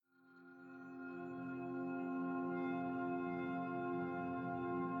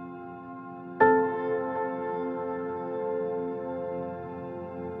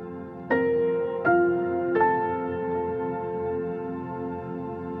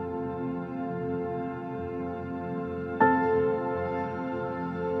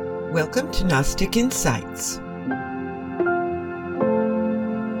Welcome to Gnostic Insights.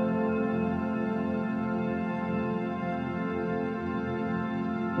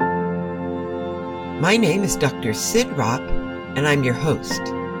 My name is Dr. Sid Ropp, and I'm your host.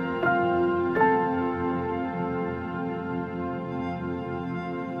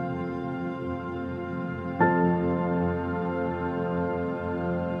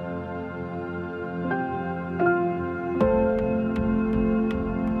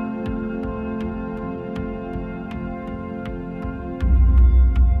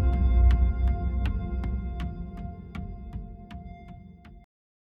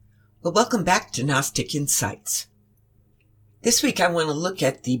 Well, welcome back to Gnostic Insights. This week I want to look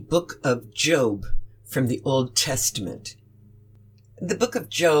at the book of Job from the Old Testament. The book of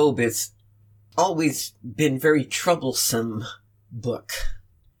Job has always been a very troublesome book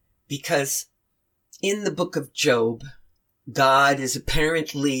because in the book of Job, God is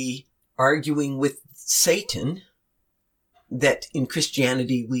apparently arguing with Satan, that in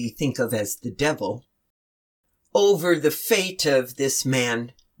Christianity we think of as the devil, over the fate of this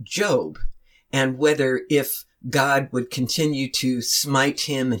man Job, and whether if God would continue to smite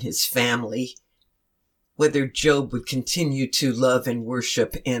him and his family, whether Job would continue to love and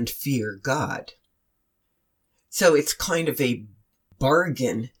worship and fear God. So it's kind of a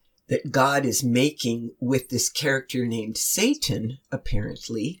bargain that God is making with this character named Satan,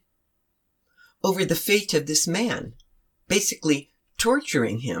 apparently, over the fate of this man, basically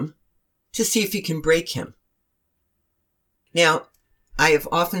torturing him to see if he can break him. Now, I have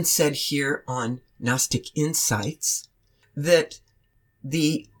often said here on Gnostic Insights that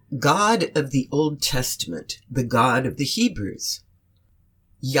the God of the Old Testament, the God of the Hebrews,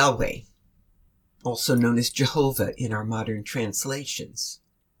 Yahweh, also known as Jehovah in our modern translations,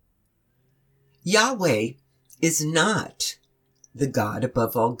 Yahweh is not the God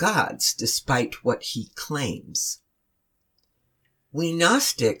above all gods, despite what he claims. We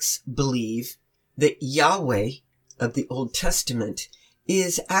Gnostics believe that Yahweh of the Old Testament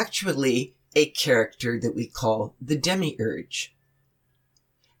is actually a character that we call the Demiurge.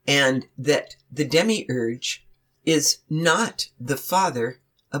 And that the Demiurge is not the Father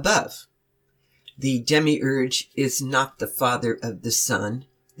above. The Demiurge is not the Father of the Son.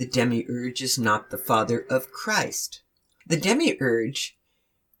 The Demiurge is not the Father of Christ. The Demiurge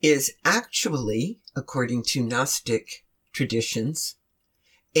is actually, according to Gnostic traditions,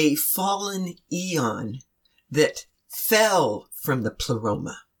 a fallen eon that fell from the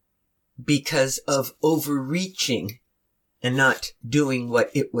pleroma because of overreaching and not doing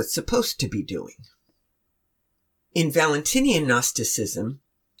what it was supposed to be doing. In Valentinian Gnosticism,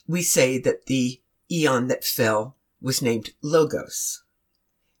 we say that the eon that fell was named Logos,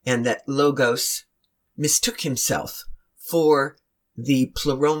 and that Logos mistook himself for the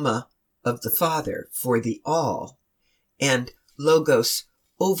pleroma of the Father, for the all, and Logos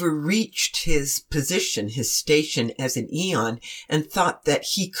overreached his position, his station as an eon, and thought that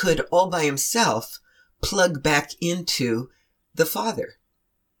he could all by himself plug back into the Father.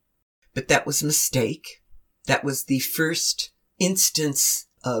 But that was a mistake. That was the first instance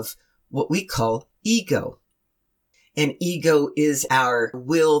of what we call ego. And ego is our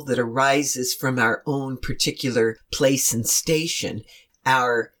will that arises from our own particular place and station.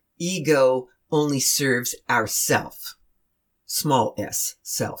 Our ego only serves ourself. Small s,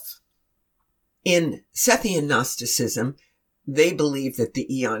 self. In Sethian Gnosticism, they believe that the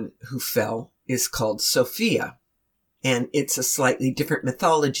eon who fell is called Sophia. And it's a slightly different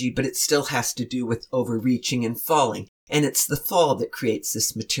mythology, but it still has to do with overreaching and falling. And it's the fall that creates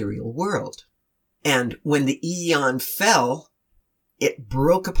this material world. And when the eon fell, it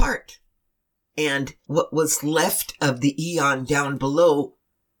broke apart. And what was left of the eon down below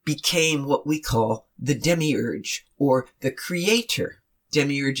became what we call the Demiurge, or the creator.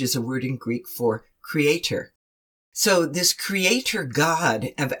 Demiurge is a word in Greek for creator. So this creator God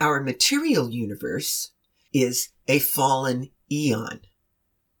of our material universe is a fallen eon,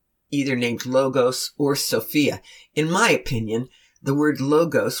 either named Logos or Sophia. In my opinion, the word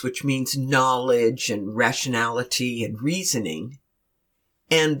Logos, which means knowledge and rationality and reasoning,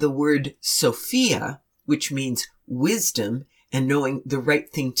 and the word Sophia, which means wisdom and knowing the right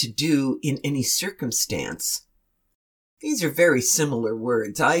thing to do in any circumstance. These are very similar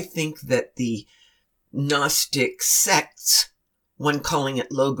words. I think that the Gnostic sects, one calling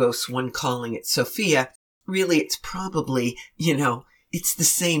it Logos, one calling it Sophia, really it's probably, it's the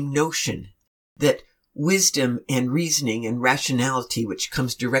same notion that wisdom and reasoning and rationality, which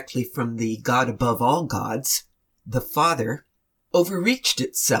comes directly from the God above all gods, the Father, overreached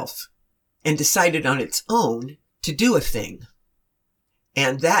itself and decided on its own to do a thing.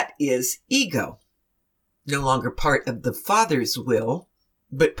 And that is ego. No longer part of the Father's will,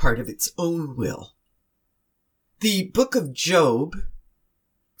 but part of its own will. The book of Job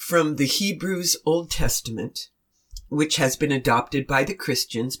from the Hebrews Old Testament, which has been adopted by the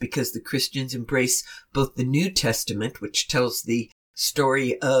Christians because the Christians embrace both the New Testament, which tells the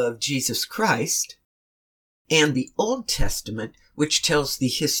story of Jesus Christ, and the Old Testament, which tells the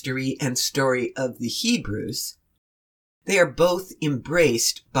history and story of the Hebrews. They are both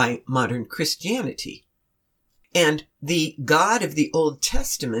embraced by modern Christianity. And the God of the Old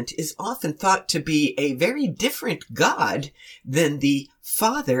Testament is often thought to be a very different God than the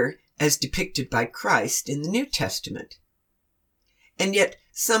Father as depicted by Christ in the New Testament. And yet,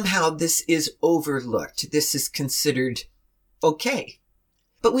 somehow this is overlooked. This is considered okay.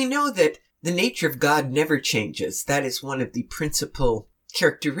 But we know that the nature of God never changes. That is one of the principal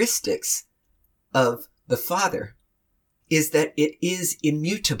characteristics of the Father, is that it is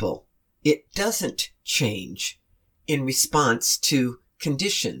immutable. It doesn't change in response to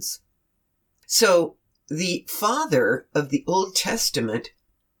conditions. So the Father of the Old Testament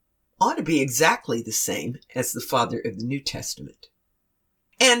ought to be exactly the same as the Father of the New Testament.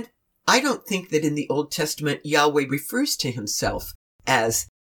 And I don't think that in the Old Testament Yahweh refers to himself as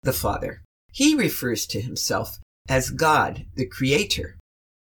the Father. He refers to himself as God, the Creator.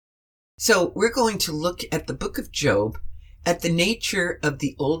 So we're going to look at the book of Job, at the nature of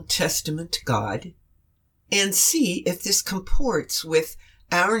the Old Testament God, and see if this comports with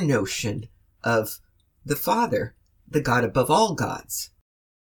our notion of the Father, the God above all gods.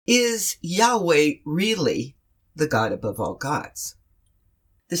 Is Yahweh really the God above all gods?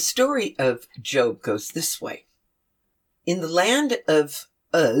 The story of Job goes this way. In the land of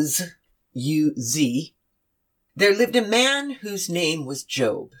Uz, U-Z, there lived a man whose name was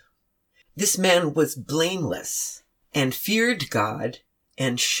Job. This man was blameless and feared God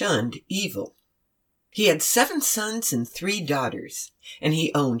and shunned evil. He had 7 sons and 3 daughters, and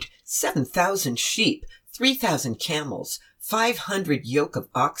he owned 7,000 sheep, 3,000 camels, 500 yoke of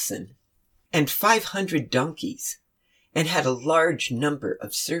oxen, and 500 donkeys, and had a large number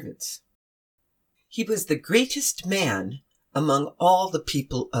of servants. He was the greatest man among all the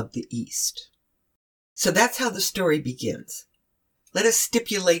people of the East. So that's how the story begins. Let us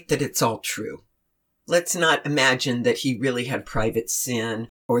stipulate that it's all true. Let's not imagine that he really had private sin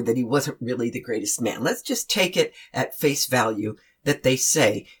or that he wasn't really the greatest man. Let's just take it at face value that they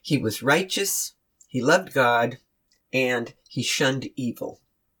say he was righteous, he loved God, and he shunned evil.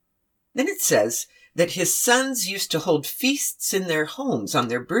 Then it says that his sons used to hold feasts in their homes on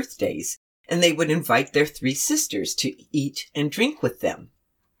their birthdays, and they would invite their 3 sisters to eat and drink with them.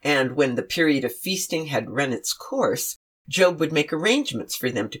 And when the period of feasting had run its course, Job would make arrangements for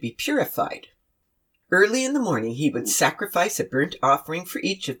them to be purified. Early in the morning, he would sacrifice a burnt offering for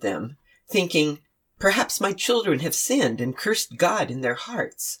each of them, thinking, "Perhaps my children have sinned and cursed God in their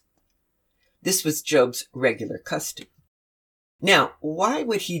hearts." This was Job's regular custom. Now, why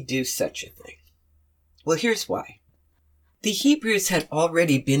would he do such a thing? Well, here's why. The Hebrews had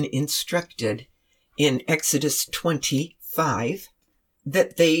already been instructed in Exodus 25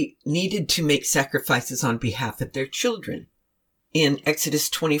 that they needed to make sacrifices on behalf of their children. In Exodus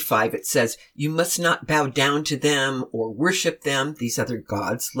 25, it says, "You must not bow down to them or worship them," these other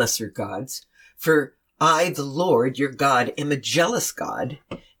gods, lesser gods, "for I, the Lord, your God, am a jealous God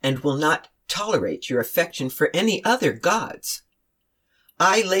and will not tolerate your affection for any other gods.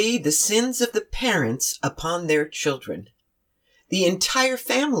 I lay the sins of the parents upon their children. The entire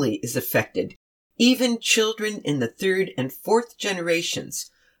family is affected, even children in the 3rd and 4th generations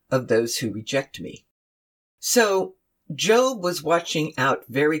of those who reject me." So Job was watching out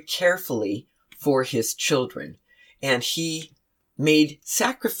very carefully for his children, and he made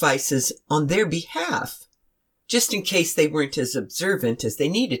sacrifices on their behalf, just in case they weren't as observant as they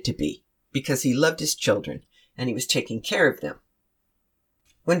needed to be, because he loved his children and he was taking care of them.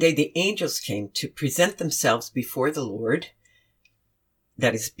 One day the angels came to present themselves before the Lord,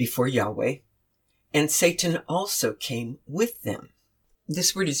 that is, before Yahweh, and Satan also came with them.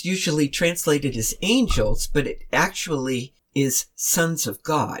 This word is usually translated as angels, but it actually is sons of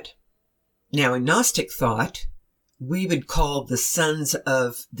God. Now, in Gnostic thought, we would call the sons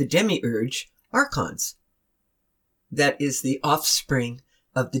of the Demiurge archons. That is the offspring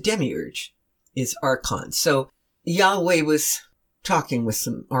of the Demiurge, is archons. So Yahweh was talking with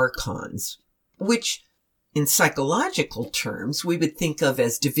some archons, which in psychological terms we would think of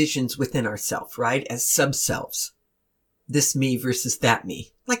as divisions within ourselves, right? As subselves. This me versus that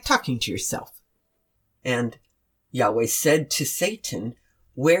me, like talking to yourself. And Yahweh said to Satan,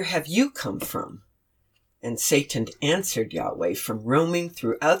 "Where have you come from?" And Satan answered Yahweh from roaming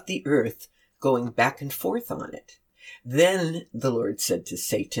throughout the earth, going back and forth on it. Then the Lord said to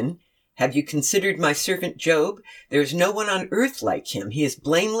Satan, "Have you considered my servant Job? There is no one on earth like him. He is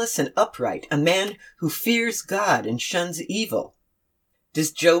blameless and upright, a man who fears God and shuns evil."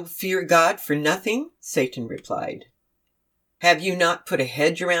 "Does Job fear God for nothing?" Satan replied. "Have you not put a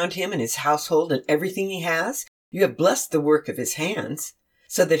hedge around him and his household and everything he has? You have blessed the work of his hands,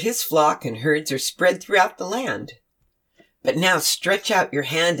 so that his flock and herds are spread throughout the land. But now stretch out your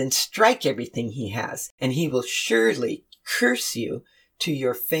hand and strike everything he has, and he will surely curse you to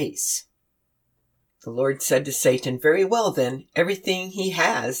your face." The Lord said to Satan, "Very well then, everything he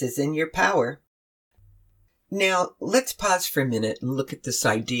has is in your power." Now, let's pause for a minute and look at this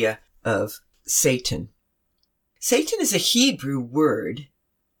idea of Satan. Satan is a Hebrew word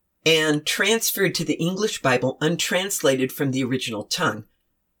and transferred to the English Bible untranslated from the original tongue.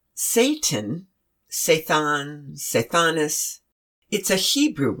 Satan, Satan, Sathanas, it's a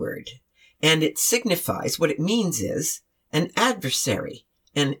Hebrew word, and it signifies, what it means is, an adversary,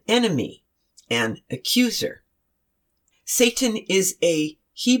 an enemy, an accuser. Satan is a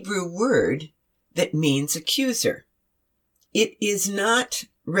Hebrew word that means accuser. It is not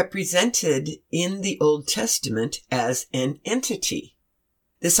represented in the Old Testament as an entity.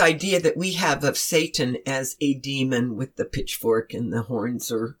 This idea that we have of Satan as a demon with the pitchfork and the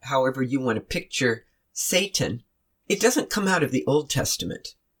horns, or however you want to picture Satan, it doesn't come out of the Old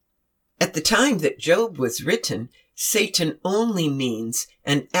Testament. At the time that Job was written, Satan only means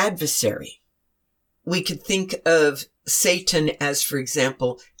an adversary. We could think of Satan as, for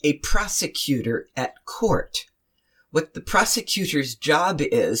example, a prosecutor at court. What the prosecutor's job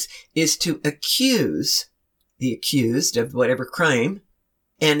is to accuse the accused of whatever crime,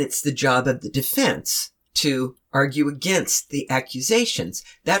 and it's the job of the defense to argue against the accusations.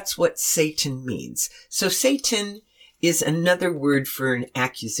 That's what Satan means. So Satan is another word for an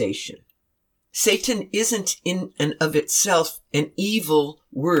accusation. Satan isn't in and of itself an evil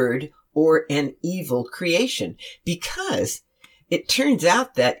word or an evil creation, because it turns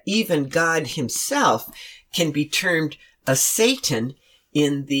out that even God himself can be termed a Satan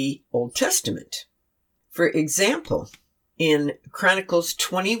in the Old Testament. For example, in Chronicles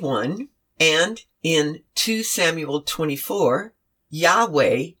 21 and in 2 Samuel 24,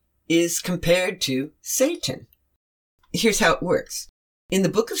 Yahweh is compared to Satan. Here's how it works. In the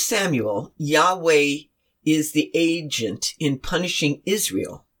book of Samuel, Yahweh is the agent in punishing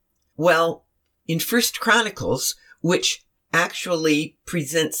Israel. Well, in 1 Chronicles, which actually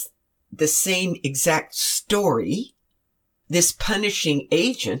presents the same exact story, this punishing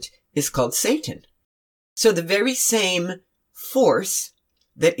agent is called Satan. So the very same force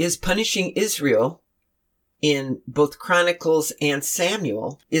that is punishing Israel in both Chronicles and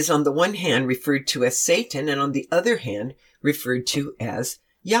Samuel is on the one hand referred to as Satan, and on the other hand referred to as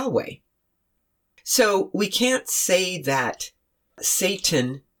Yahweh. So we can't say that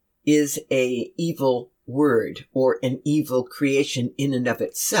Satan is a evil word or an evil creation in and of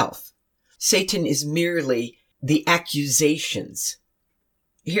itself. Satan is merely the accusations.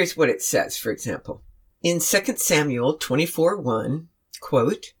 Here's what it says, for example. In 2 Samuel 24:1,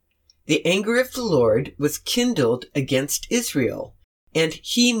 quote, "The anger of the Lord was kindled against Israel, and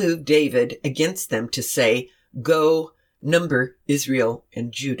he moved David against them to say, 'Go, number Israel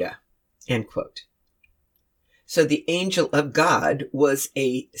and Judah,'" end quote. So the angel of God was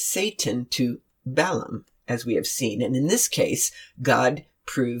a Satan to Balaam, as we have seen. And in this case, God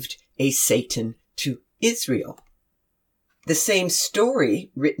proved a Satan to Israel. The same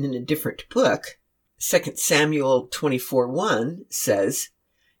story, written in a different book, 2 Samuel 24:1 says,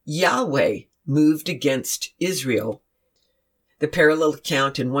 "Yahweh moved against Israel." The parallel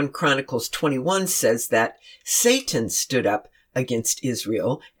account in 1 Chronicles 21 says that Satan stood up against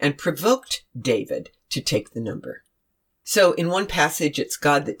Israel and provoked David to take the number. So in one passage, it's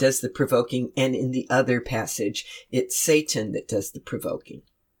God that does the provoking, and in the other passage, it's Satan that does the provoking.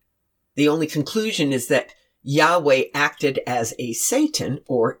 The only conclusion is that Yahweh acted as a Satan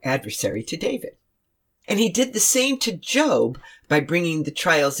or adversary to David. And he did the same to Job by bringing the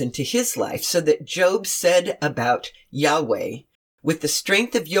trials into his life, so that Job said about Yahweh, "With the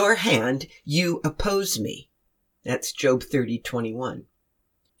strength of your hand, you oppose me." That's Job 30:21.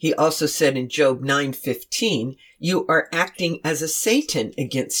 He also said in Job 9:15, "You are acting as a Satan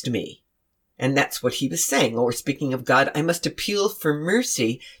against me." And that's what he was saying. Or speaking of God, I must appeal for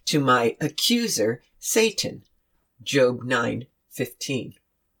mercy to my accuser, Satan. Job 9:15.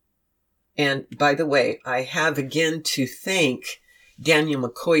 And by the way, I have again to thank Daniel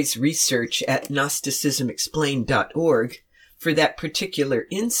McCoy's research at GnosticismExplained.org for that particular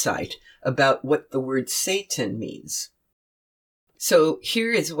insight about what the word Satan means. So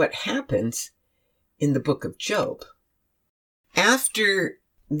here is what happens in the book of Job. After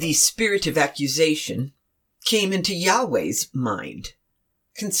the spirit of accusation came into Yahweh's mind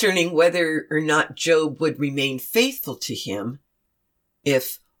concerning whether or not Job would remain faithful to him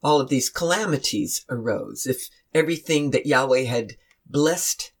if all of these calamities arose, if everything that Yahweh had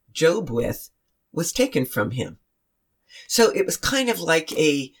blessed Job with was taken from him. So it was kind of like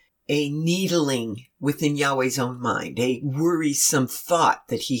a needling within Yahweh's own mind, a worrisome thought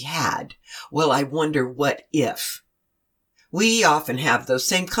that he had. Well, I wonder what if. We often have those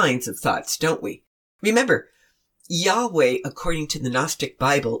same kinds of thoughts, don't we? Remember, Yahweh, according to the Gnostic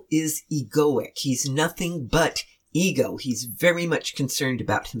Bible, is egoic. He's nothing but ego. He's very much concerned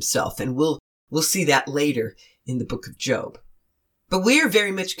about himself, and we'll see that later in the book of Job. But we are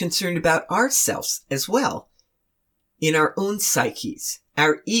very much concerned about ourselves as well. In our own psyches,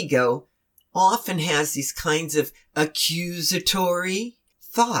 our ego often has these kinds of accusatory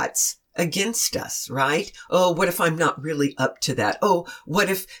thoughts against us, right? Oh, what if I'm not really up to that? Oh, what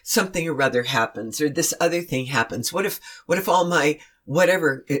if something or other happens, or this other thing happens? What if all my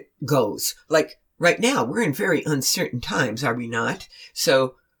whatever it goes? Like right now, we're in very uncertain times, are we not?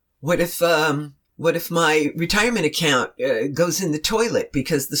 So what if my retirement account goes in the toilet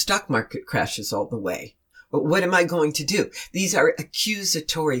because the stock market crashes all the way? What am I going to do? These are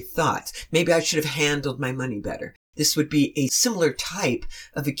accusatory thoughts. Maybe I should have handled my money better. This would be a similar type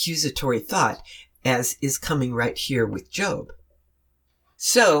of accusatory thought as is coming right here with Job.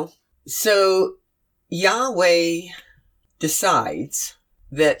 So Yahweh decides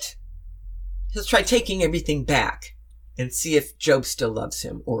that he'll try taking everything back and see if Job still loves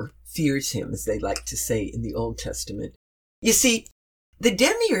him, or fears him, as they like to say in the Old Testament. You see, the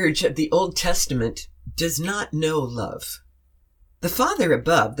Demiurge of the Old Testament does not know love. The Father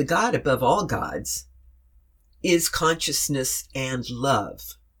above, the God above all gods, is consciousness and love.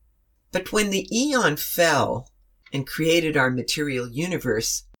 But when the eon fell and created our material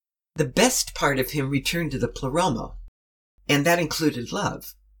universe, the best part of him returned to the pleroma, and that included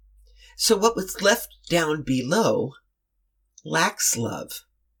love. So what was left down below lacks love.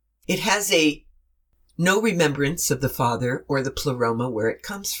 It has no remembrance of the Father or the pleroma where it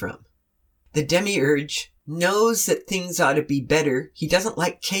comes from. The Demiurge knows that things ought to be better. He doesn't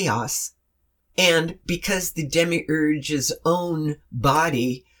like chaos. And because the Demiurge's own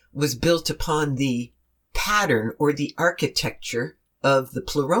body was built upon the pattern or the architecture of the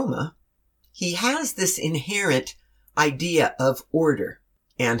pleroma, he has this inherent idea of order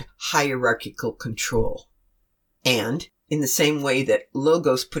and hierarchical control. And in the same way that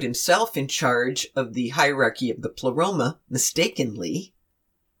Logos put himself in charge of the hierarchy of the pleroma mistakenly,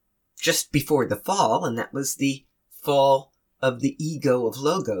 just before the fall, and that was the fall of the ego of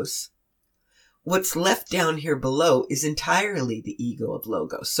Logos, what's left down here below is entirely the ego of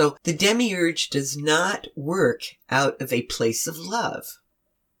Logos. So the Demiurge does not work out of a place of love.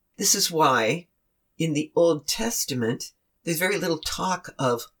 This is why in the Old Testament, there's very little talk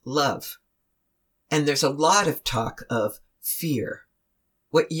of love. And there's a lot of talk of fear.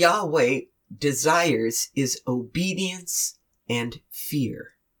 What Yahweh desires is obedience and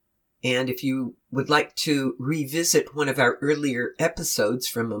fear. And if you would like to revisit one of our earlier episodes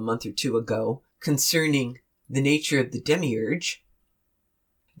from a month or two ago concerning the nature of the Demiurge,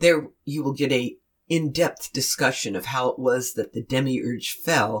 there you will get a in-depth discussion of how it was that the Demiurge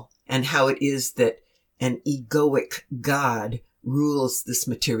fell and how it is that an egoic God rules this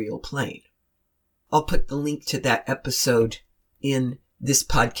material plane. I'll put the link to that episode in this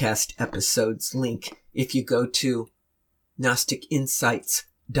podcast episode's link if you go to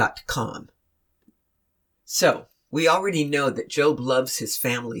gnosticinsights.com. So, we already know that Job loves his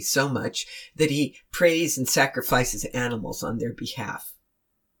family so much that he prays and sacrifices animals on their behalf.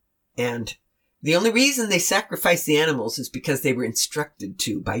 And the only reason they sacrifice the animals is because they were instructed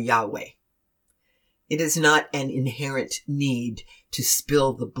to by Yahweh. It is not an inherent need to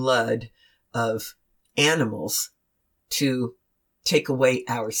spill the blood of animals to take away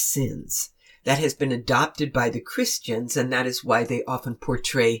our sins. That has been adopted by the Christians, and that is why they often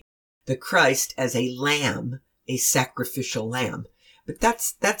portray the Christ as a lamb, a sacrificial lamb. But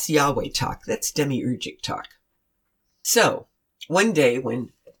that's Yahweh talk. That's demiurgic talk. So, one day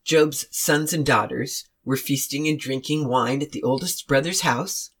when Job's sons and daughters were feasting and drinking wine at the oldest brother's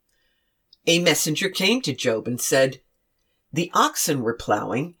house, a messenger came to Job and said, "The oxen were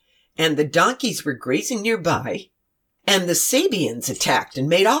plowing, and the donkeys were grazing nearby, and the Sabians attacked and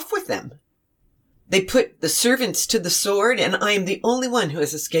made off with them. They put the servants to the sword, and I am the only one who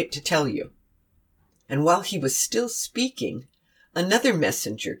has escaped to tell you." And while he was still speaking, another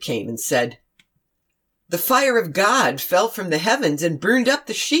messenger came and said, "The fire of God fell from the heavens and burned up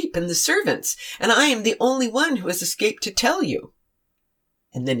the sheep and the servants, and I am the only one who has escaped to tell you."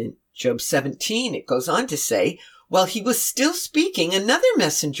 And then in Job 17, it goes on to say, while he was still speaking, another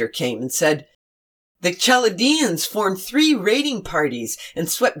messenger came and said, "The Chaldeans formed 3 raiding parties and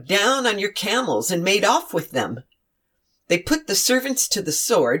swept down on your camels and made off with them. They put the servants to the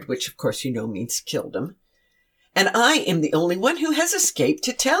sword," which of course you know means killed them, "and I am the only one who has escaped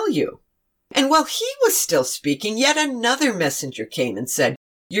to tell you." And while he was still speaking, yet another messenger came and said,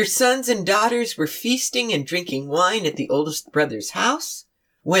 "Your sons and daughters were feasting and drinking wine at the oldest brother's house,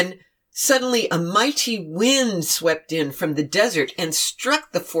 when suddenly a mighty wind swept in from the desert and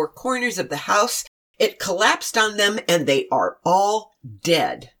struck the 4 corners of the house. It collapsed on them, and they are all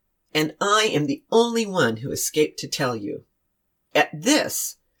dead. And I am the only one who escaped to tell you." At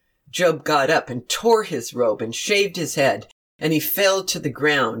this, Job got up and tore his robe and shaved his head, and he fell to the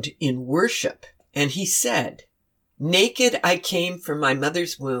ground in worship. And he said, "Naked I came from my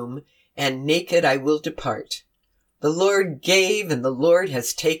mother's womb, and naked I will depart. The Lord gave, and the Lord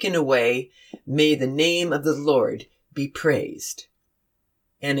has taken away. May the name of the Lord be praised."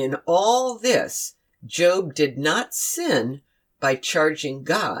 And in all this, Job did not sin by charging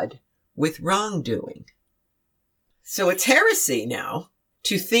God with wrongdoing. So it's heresy now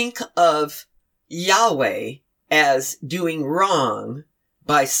to think of Yahweh as doing wrong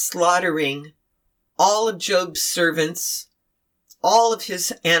by slaughtering all of Job's servants, all of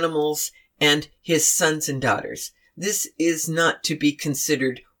his animals, and his sons and daughters. This is not to be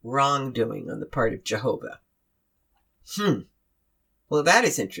considered wrongdoing on the part of Jehovah. Well, that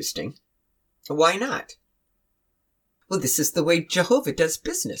is interesting. Why not? Well, this is the way Jehovah does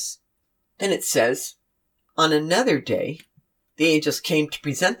business. And it says, on another day, the angels came to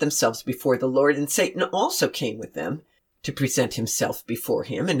present themselves before the Lord, and Satan also came with them to present himself before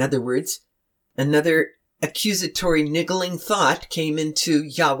him. In other words, another accusatory, niggling thought came into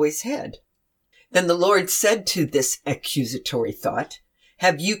Yahweh's head. Then the Lord said to this accusatory thought,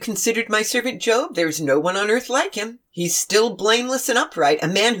 "Have you considered my servant Job? There is no one on earth like him. He's still blameless and upright, a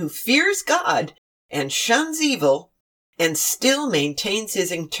man who fears God and shuns evil, and still maintains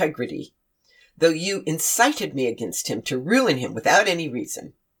his integrity, though you incited me against him to ruin him without any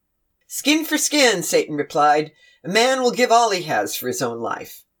reason." "Skin for skin," Satan replied. "A man will give all he has for his own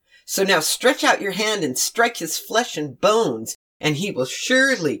life. So now stretch out your hand and strike his flesh and bones, and he will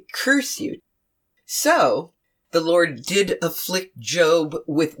surely curse you." So the Lord did afflict Job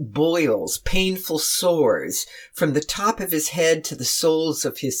with boils, painful sores, from the top of his head to the soles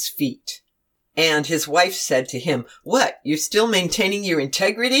of his feet. And his wife said to him, "What, you're still maintaining your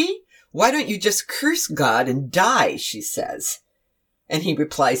integrity? Why don't you just curse God and die?" she says. And he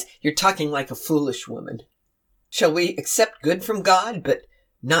replies, "You're talking like a foolish woman. Shall we accept good from God, but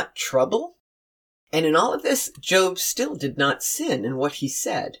not trouble?" And in all of this, Job still did not sin in what he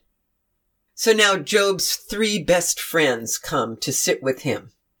said. So now Job's 3 best friends come to sit with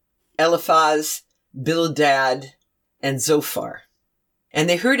him: Eliphaz, Bildad, and Zophar. And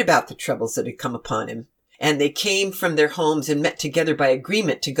they heard about the troubles that had come upon him, and they came from their homes and met together by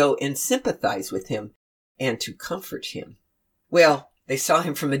agreement to go and sympathize with him and to comfort him. Well, they saw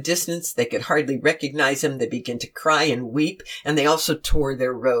him from a distance. They could hardly recognize him. They began to cry and weep, and they also tore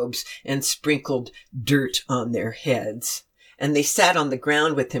their robes and sprinkled dirt on their heads. And they sat on the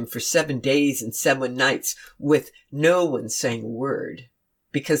ground with him for 7 days and 7 nights with no one saying a word,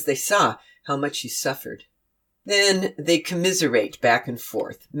 because they saw how much he suffered. Then they commiserate back and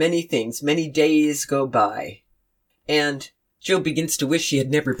forth. Many things, many days go by. And Job begins to wish he had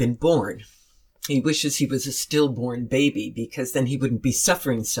never been born. He wishes he was a stillborn baby, because then he wouldn't be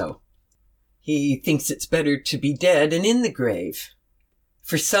suffering so. He thinks it's better to be dead and in the grave.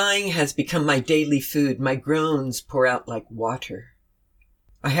 "For sighing has become my daily food. My groans pour out like water.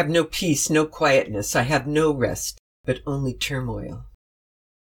 I have no peace, no quietness. I have no rest, but only turmoil."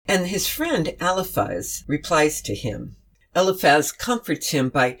 And his friend Eliphaz replies to him. Eliphaz comforts him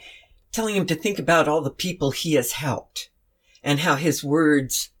by telling him to think about all the people he has helped, and how his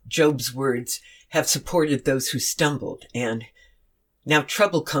words, Job's words, have supported those who stumbled. And now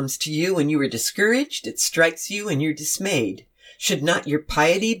trouble comes to you and you are discouraged. It strikes you and you're dismayed. Should not your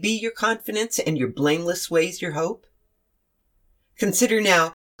piety be your confidence and your blameless ways your hope? Consider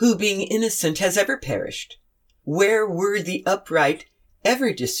now, who being innocent has ever perished? Where were the upright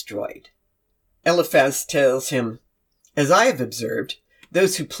ever destroyed? Eliphaz tells him, "As I have observed,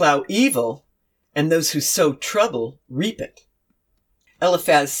 those who plow evil and those who sow trouble reap it."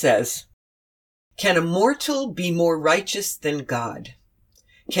 Eliphaz says, "Can a mortal be more righteous than God?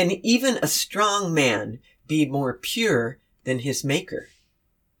 Can even a strong man be more pure than his Maker.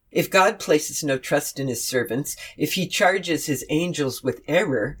 If God places no trust in his servants, if he charges his angels with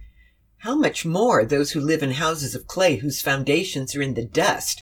error, how much more those who live in houses of clay, whose foundations are in the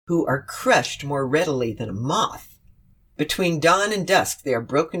dust, who are crushed more readily than a moth? Between dawn and dusk they are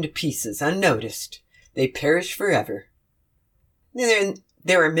broken to pieces, unnoticed. They perish forever.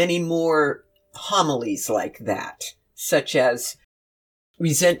 There are many more homilies like that, such as,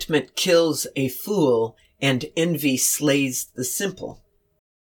 resentment kills a fool and envy slays the simple.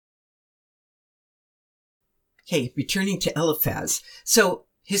 Okay, returning to Eliphaz. So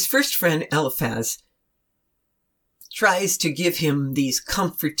his first friend Eliphaz tries to give him these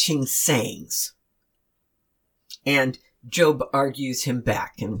comforting sayings. And Job argues him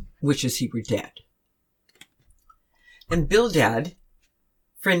back and wishes he were dead. And Bildad,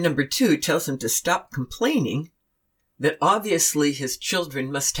 friend number 2, tells him to stop complaining, that obviously his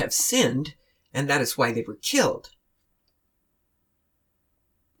children must have sinned, and that is why they were killed.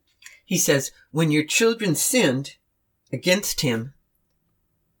 He says, when your children sinned against him,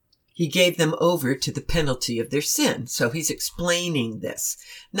 he gave them over to the penalty of their sin. So he's explaining this,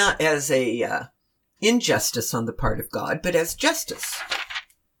 not as a injustice on the part of God, but as justice.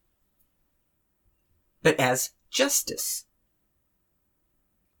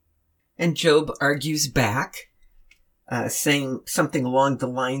 And Job argues back, saying something along the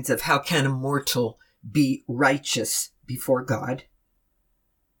lines of, how can a mortal be righteous before God?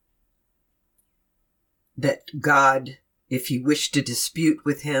 That God, if he wished to dispute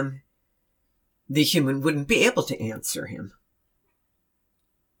with him, the human wouldn't be able to answer him.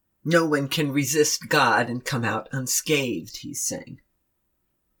 No one can resist God and come out unscathed, he's saying.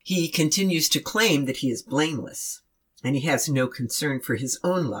 He continues to claim that he is blameless, and he has no concern for his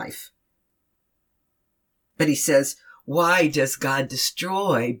own life. But he says, why does God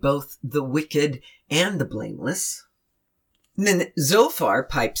destroy both the wicked and the blameless? And then Zophar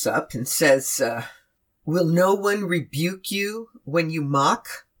pipes up and says, will no one rebuke you when you mock?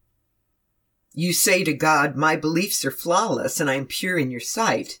 You say to God, my beliefs are flawless and I am pure in your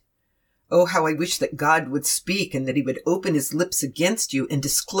sight. Oh, how I wish that God would speak and that he would open his lips against you and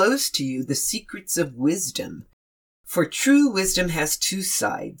disclose to you the secrets of wisdom. For true wisdom has 2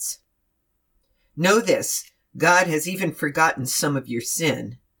 sides. Know this, God has even forgotten some of your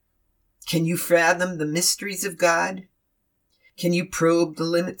sin. Can you fathom the mysteries of God? Can you probe the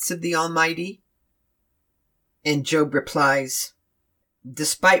limits of the Almighty? And Job replies,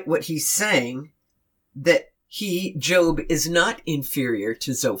 despite what he's saying, that Job, is not inferior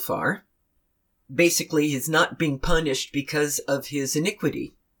to Zophar. Basically, he's not being punished because of his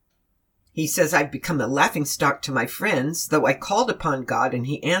iniquity. He says, I've become a laughingstock to my friends, though I called upon God and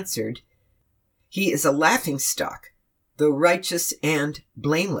he answered. He is a laughingstock, though righteous and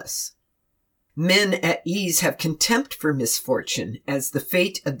blameless. Men at ease have contempt for misfortune, as the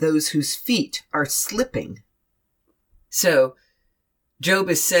fate of those whose feet are slipping. So, Job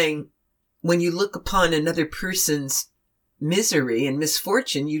is saying, when you look upon another person's misery and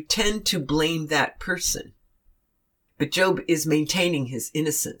misfortune, you tend to blame that person. But Job is maintaining his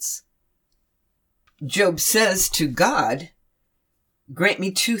innocence. Job says to God, grant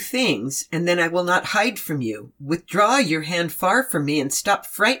me 2 things, and then I will not hide from you. Withdraw your hand far from me and stop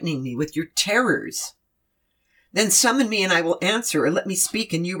frightening me with your terrors. Then summon me and I will answer, or let me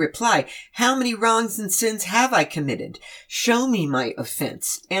speak and you reply. How many wrongs and sins have I committed? Show me my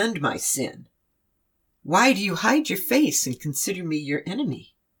offense and my sin. Why do you hide your face and consider me your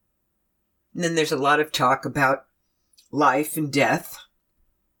enemy? And then there's a lot of talk about life and death.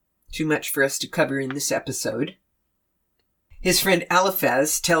 Too much for us to cover in this episode. His friend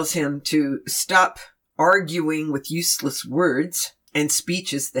Eliphaz tells him to stop arguing with useless words and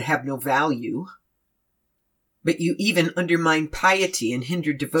speeches that have no value. But you even undermine piety and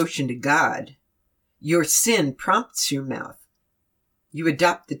hinder devotion to God. Your sin prompts your mouth. You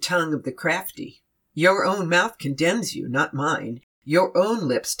adopt the tongue of the crafty. Your own mouth condemns you, not mine. Your own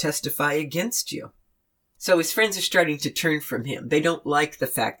lips testify against you. So his friends are starting to turn from him. They don't like the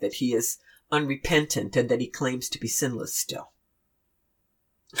fact that he is unrepentant and that he claims to be sinless still.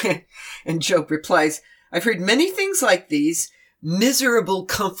 And Job replies, I've heard many things like these. Miserable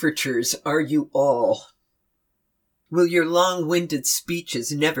comforters are you all. Will your long-winded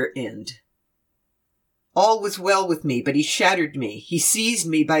speeches never end? All was well with me, but he shattered me. He seized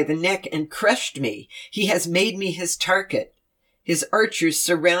me by the neck and crushed me. He has made me his target. His archers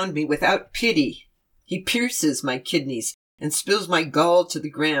surround me without pity. He pierces my kidneys and spills my gall to the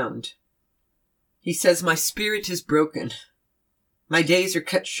ground. He says, my spirit is broken. My days are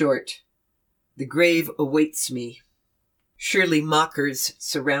cut short. The grave awaits me. Surely mockers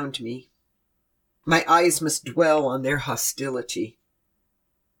surround me. My eyes must dwell on their hostility.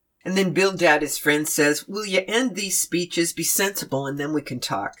 And then Bildad, his friend, says, will you end these speeches, be sensible, and then we can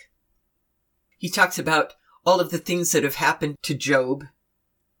talk. He talks about all of the things that have happened to Job.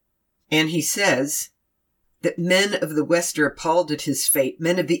 And he says that men of the West are appalled at his fate.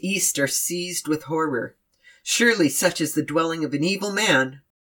 Men of the East are seized with horror. Surely such is the dwelling of an evil man.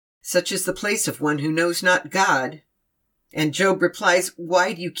 Such is the place of one who knows not God. And Job replies,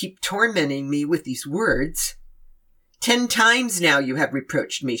 why do you keep tormenting me with these words? 10 times now you have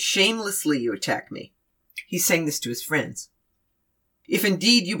reproached me. Shamelessly you attack me. He's saying this to his friends. If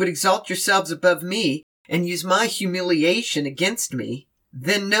indeed you would exalt yourselves above me and use my humiliation against me,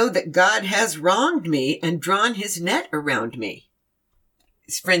 then know that God has wronged me and drawn his net around me.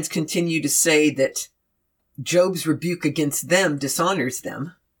 His friends continue to say that Job's rebuke against them dishonors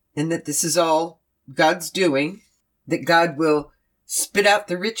them, and that this is all God's doing, that God will spit out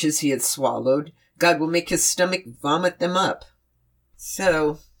the riches he has swallowed. God will make his stomach vomit them up.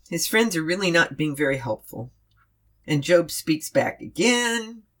 So his friends are really not being very helpful. And Job speaks back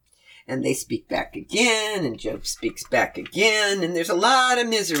again, and they speak back again, and Job speaks back again, and there's a lot of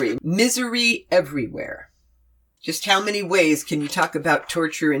misery. Misery everywhere. Just how many ways can you talk about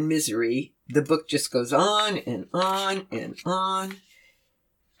torture and misery? The book just goes on and on and on.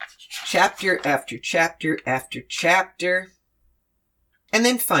 Chapter after chapter after chapter. And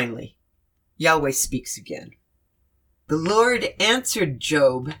then finally, Yahweh speaks again. The Lord answered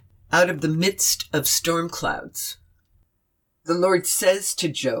Job out of the midst of storm clouds. The Lord says to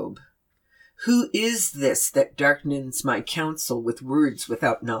Job, who is this that darkens my counsel with words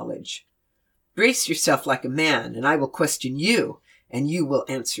without knowledge? Brace yourself like a man, and I will question you, and you will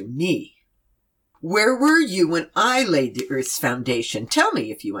answer me. Where were you when I laid the earth's foundation? Tell me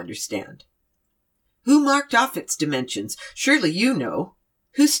if you understand. Who marked off its dimensions? Surely you know.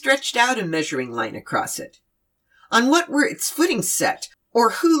 Who stretched out a measuring line across it? On what were its footings set? Or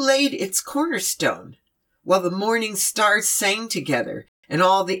who laid its cornerstone? While the morning stars sang together, and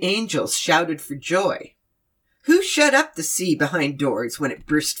all the angels shouted for joy. Who shut up the sea behind doors when it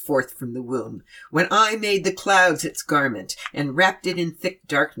burst forth from the womb? When I made the clouds its garment, and wrapped it in thick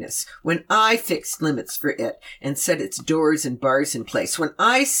darkness? When I fixed limits for it, and set its doors and bars in place? When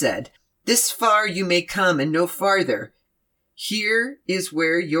I said, this far you may come and no farther. Here is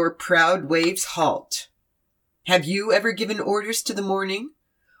where your proud waves halt. Have you ever given orders to the morning,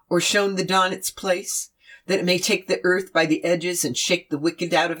 or shown the dawn its place, that it may take the earth by the edges and shake the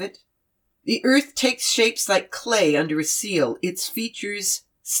wicked out of it? The earth takes shapes like clay under a seal. Its features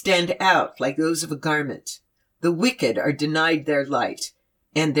stand out like those of a garment. The wicked are denied their light,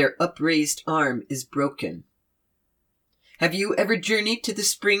 and their upraised arm is broken. Have you ever journeyed to the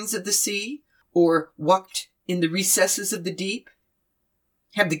springs of the sea, or walked in the recesses of the deep?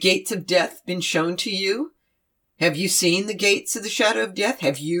 Have the gates of death been shown to you? Have you seen the gates of the shadow of death?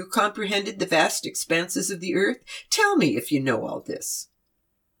 Have you comprehended the vast expanses of the earth? Tell me if you know all this.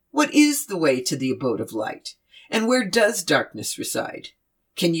 What is the way to the abode of light? And where does darkness reside?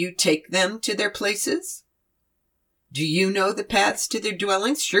 Can you take them to their places? Do you know the paths to their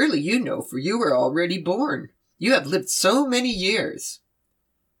dwellings? Surely you know, for you were already born. You have lived so many years.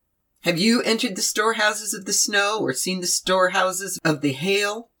 Have you entered the storehouses of the snow, or seen the storehouses of the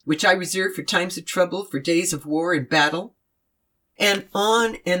hail, which I reserve for times of trouble, for days of war and battle? And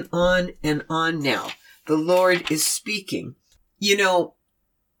on and on and on now. The Lord is speaking. You know,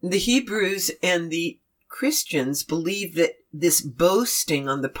 the Hebrews and the Christians believe that this boasting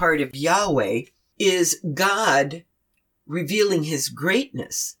on the part of Yahweh is God revealing his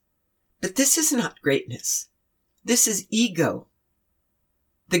greatness. But this is not greatness. This is ego.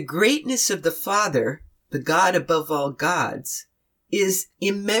 The greatness of the Father, the God above all gods, is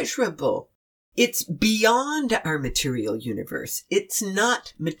immeasurable. It's beyond our material universe. It's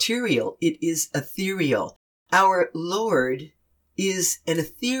not material. It is ethereal. Our Lord is an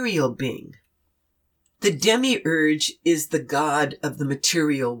ethereal being. The Demiurge is the god of the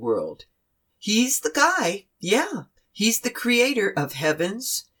material world. He's the guy. Yeah. He's the creator of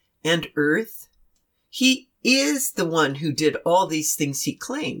heavens and earth. He is the one who did all these things he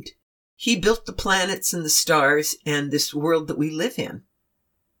claimed. He built the planets and the stars and this world that we live in.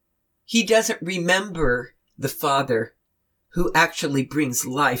 He doesn't remember the Father who actually brings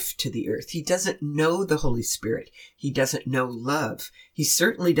life to the earth. He doesn't know the Holy Spirit. He doesn't know love. He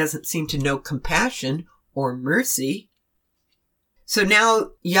certainly doesn't seem to know compassion or mercy. So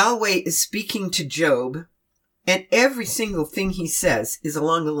now Yahweh is speaking to Job, and every single thing he says is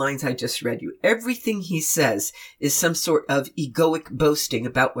along the lines I just read you. Everything he says is some sort of egoic boasting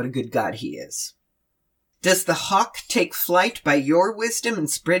about what a good God he is. Does the hawk take flight by your wisdom and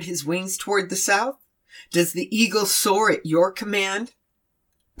spread his wings toward the south? Does the eagle soar at your command?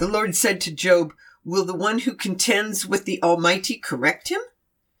 The Lord said to Job, will the one who contends with the Almighty correct him?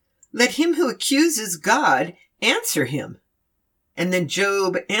 Let him who accuses God answer him. And then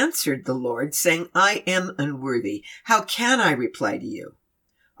Job answered the Lord, saying, I am unworthy. How can I reply to you?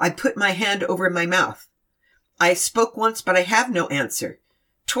 I put my hand over my mouth. I spoke once, but I have no answer.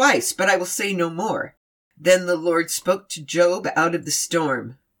 Twice, but I will say no more. Then the Lord spoke to Job out of the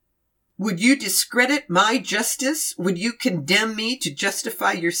storm. Would you discredit my justice? Would you condemn me to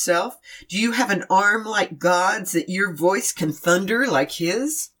justify yourself? Do you have an arm like God's, that your voice can thunder like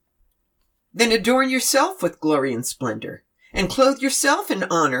his? Then adorn yourself with glory and splendor, and clothe yourself in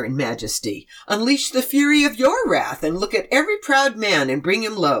honor and majesty. Unleash the fury of your wrath, and look at every proud man and bring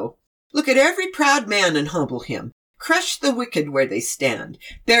him low. Look at every proud man and humble him. Crush the wicked where they stand.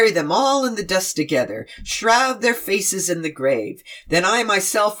 Bury them all in the dust together. Shroud their faces in the grave. Then I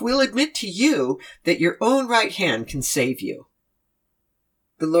myself will admit to you that your own right hand can save you.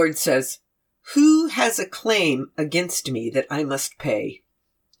 The Lord says, who has a claim against me that I must pay?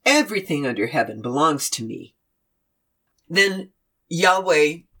 Everything under heaven belongs to me. Then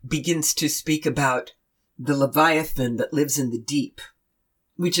Yahweh begins to speak about the Leviathan that lives in the deep,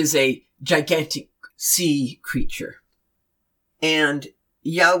 which is a gigantic sea creature. And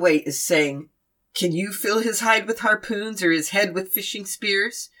Yahweh is saying, can you fill his hide with harpoons or his head with fishing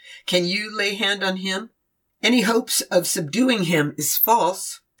spears? Can you lay hand on him? Any hopes of subduing him is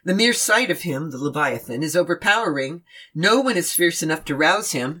false. The mere sight of him, the Leviathan, is overpowering. No one is fierce enough to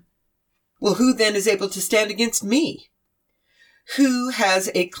rouse him. Well, who then is able to stand against me? Who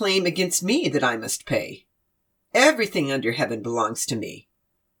has a claim against me that I must pay? Everything under heaven belongs to me.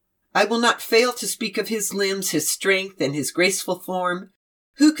 I will not fail to speak of his limbs, his strength, and his graceful form.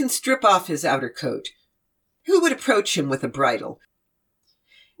 Who can strip off his outer coat? Who would approach him with a bridle?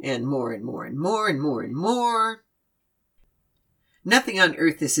 And more and more and more and more and more. Nothing on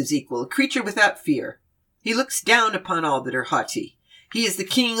earth is his equal, a creature without fear. He looks down upon all that are haughty. He is the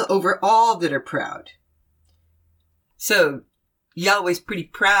king over all that are proud. So, Yahweh's pretty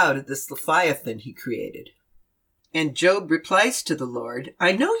proud of this Leviathan he created. And Job replies to the Lord,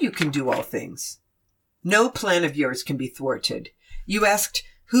 I know you can do all things. No plan of yours can be thwarted. You asked,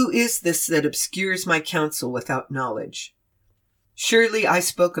 who is this that obscures my counsel without knowledge? Surely I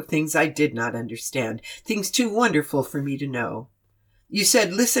spoke of things I did not understand, things too wonderful for me to know. You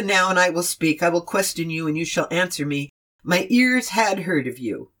said, listen now and I will speak. I will question you and you shall answer me. My ears had heard of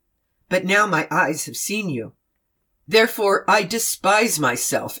you, but now my eyes have seen you. Therefore I despise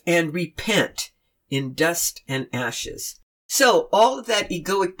myself and repent in dust and ashes. So all of that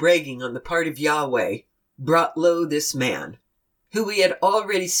egoic bragging on the part of Yahweh brought low this man, who he had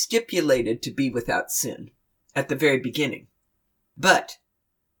already stipulated to be without sin at the very beginning. But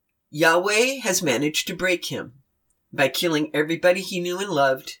Yahweh has managed to break him by killing everybody he knew and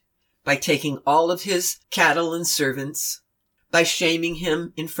loved, by taking all of his cattle and servants, by shaming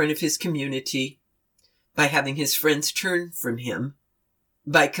him in front of his community, by having his friends turn from him,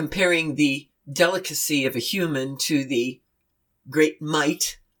 by comparing the delicacy of a human to the great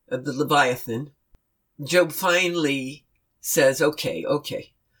might of the Leviathan. Job finally says, okay,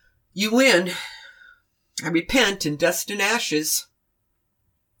 you win. I repent in dust and ashes,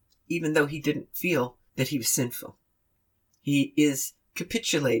 even though he didn't feel that he was sinful. He is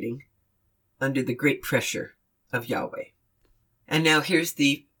capitulating under the great pressure of Yahweh. And now here's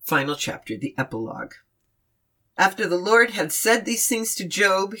the final chapter, the epilogue. After the Lord had said these things to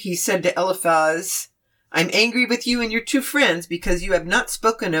Job, he said to Eliphaz, I'm angry with you and your two friends because you have not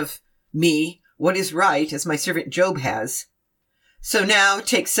spoken of me what is right, as my servant Job has. So now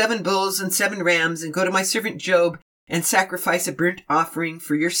take 7 bulls and 7 rams and go to my servant Job and sacrifice a burnt offering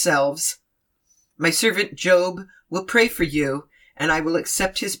for yourselves. My servant Job will pray for you, and I will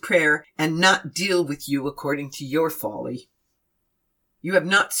accept his prayer and not deal with you according to your folly. You have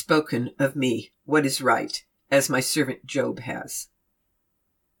not spoken of me what is right, as my servant Job has.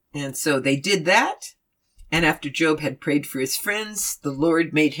 And so they did that. And after Job had prayed for his friends, the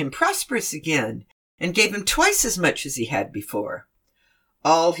Lord made him prosperous again and gave him twice as much as he had before.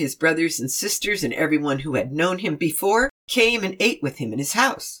 All his brothers and sisters and everyone who had known him before came and ate with him in his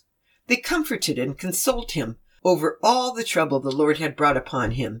house. They comforted and consoled him over all the trouble the Lord had brought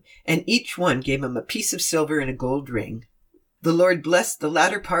upon him, and each one gave him a piece of silver and a gold ring. The Lord blessed the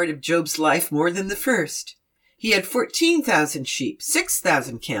latter part of Job's life more than the first. He had 14,000 sheep,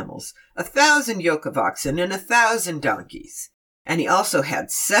 6,000 camels, 1,000 yoke of oxen, and 1,000 donkeys. And he also had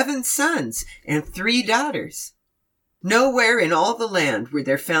 7 sons and 3 daughters. Nowhere in all the land were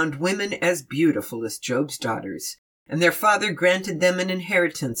there found women as beautiful as Job's daughters, and their father granted them an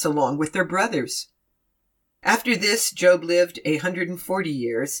inheritance along with their brothers. After this, Job lived 140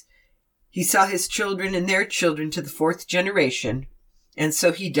 years. He saw his children and their children to the 4th generation, and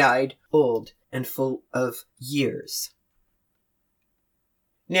so he died old and full of years.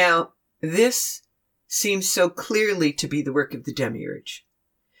 Now, this seems so clearly to be the work of the Demiurge.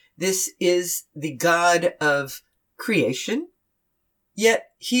 This is the God of creation,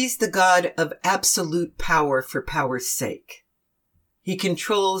 yet he's the God of absolute power for power's sake. He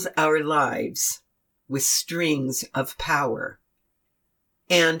controls our lives with strings of power.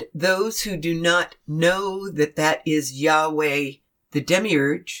 And those who do not know that that is Yahweh, the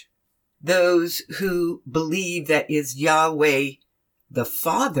Demiurge, those who believe that is Yahweh, the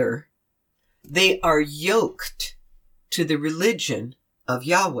Father, they are yoked to the religion of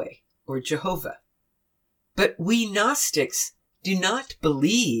Yahweh or Jehovah. But we Gnostics do not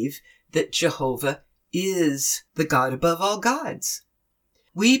believe that Jehovah is the God above all gods.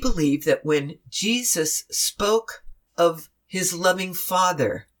 We believe that when Jesus spoke of his loving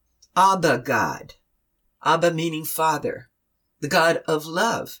Father, Abba God, Abba meaning Father, the God of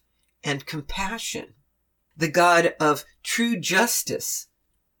love and compassion, the God of true justice,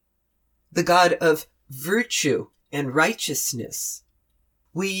 the God of virtue and righteousness,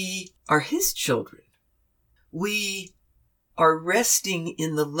 we are his children. We are resting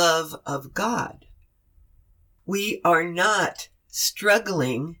in the love of God. We are not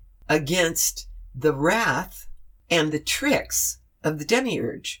struggling against the wrath and the tricks of the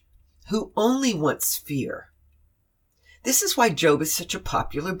Demiurge, who only wants fear. This is why Job is such a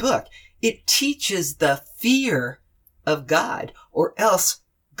popular book. It teaches the fear of God, or else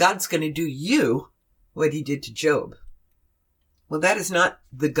God's going to do you what he did to Job. Well, that is not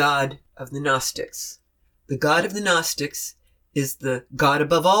the God of the Gnostics. The God of the Gnostics is the God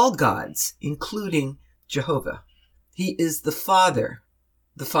above all gods, including Jehovah. He is the Father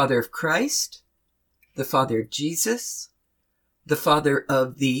of Christ, the Father of Jesus, the Father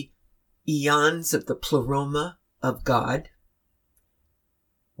of the eons of the pleroma of God.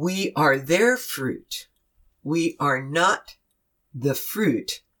 We are their fruit. We are not the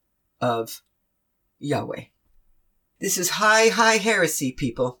fruit of Yahweh. This is high heresy,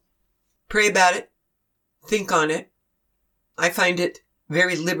 people. Pray about it. Think on it. I find it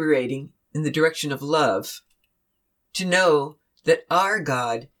very liberating in the direction of love to know that our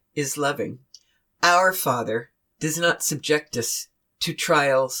God is loving. Our Father does not subject us to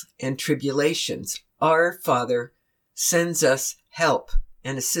trials and tribulations. Our Father sends us help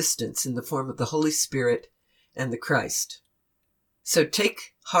and assistance in the form of the Holy Spirit and the Christ. So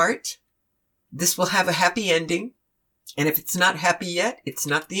take heart. This will have a happy ending. And if it's not happy yet, it's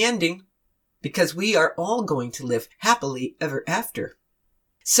not the ending, because we are all going to live happily ever after.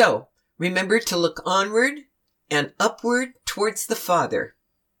 So remember to look onward and upward towards the Father,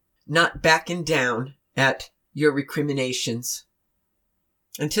 not backing down at your recriminations.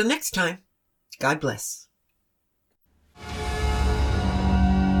 Until next time, God bless.